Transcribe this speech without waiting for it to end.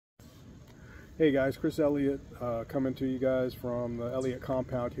Hey guys, Chris Elliott coming to you guys from the Elliott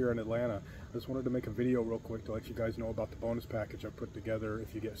compound here in Atlanta. I just wanted to make a video real quick to let you guys know about the bonus package I put together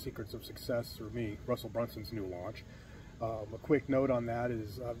if you get Secrets of Success through me, Russell Brunson's new launch. A quick note on that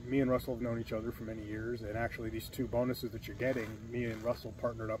is me and Russell have known each other for many years, and actually these two bonuses that you're getting, me and Russell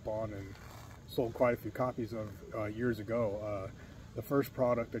partnered up on and sold quite a few copies of years ago. The first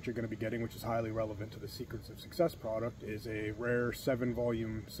product that you're going to be getting, which is highly relevant to the Secrets of Success product, is a rare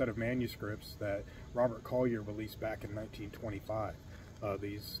 7-volume set of manuscripts that Robert Collier released back in 1925.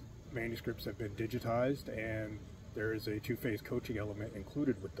 These manuscripts have been digitized, and there is a two-phase coaching element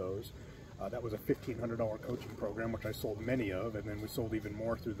included with those. That was a $1,500 coaching program, which I sold many of, and then we sold even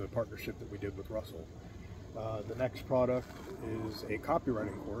more through the partnership that we did with Russell. The next product is a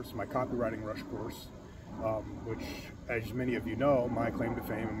copywriting course, my Copywriting Rush course, which, as many of you know, my claim to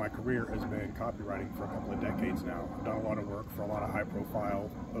fame in my career has been copywriting for a couple of decades now. I've done a lot of work for a lot of high-profile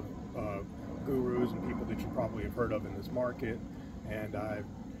gurus and people that you probably have heard of in this market, and I've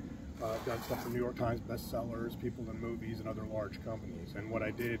done stuff for New York Times bestsellers, people in movies, and other large companies. And what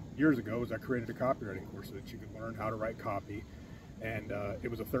I did years ago is I created a copywriting course so that you could learn how to write copy, and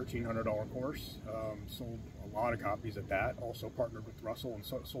it was a $1,300 course. Sold a lot of copies at that, also partnered with Russell and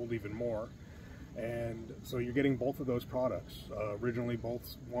sold even more. And so you're getting both of those products. Originally,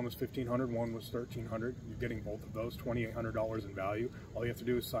 one was $1,500, one was $1,300. You're getting both of those, $2,800 in value. All you have to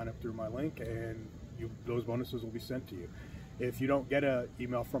do is sign up through my link, and those bonuses will be sent to you. If you don't get an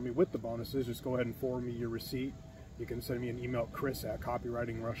email from me with the bonuses, just go ahead and forward me your receipt. You can send me an email at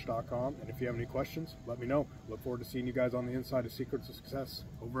chris@copywritingrush.com. And if you have any questions, let me know. Look forward to seeing you guys on the inside of Secrets of Success.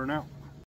 Over and out.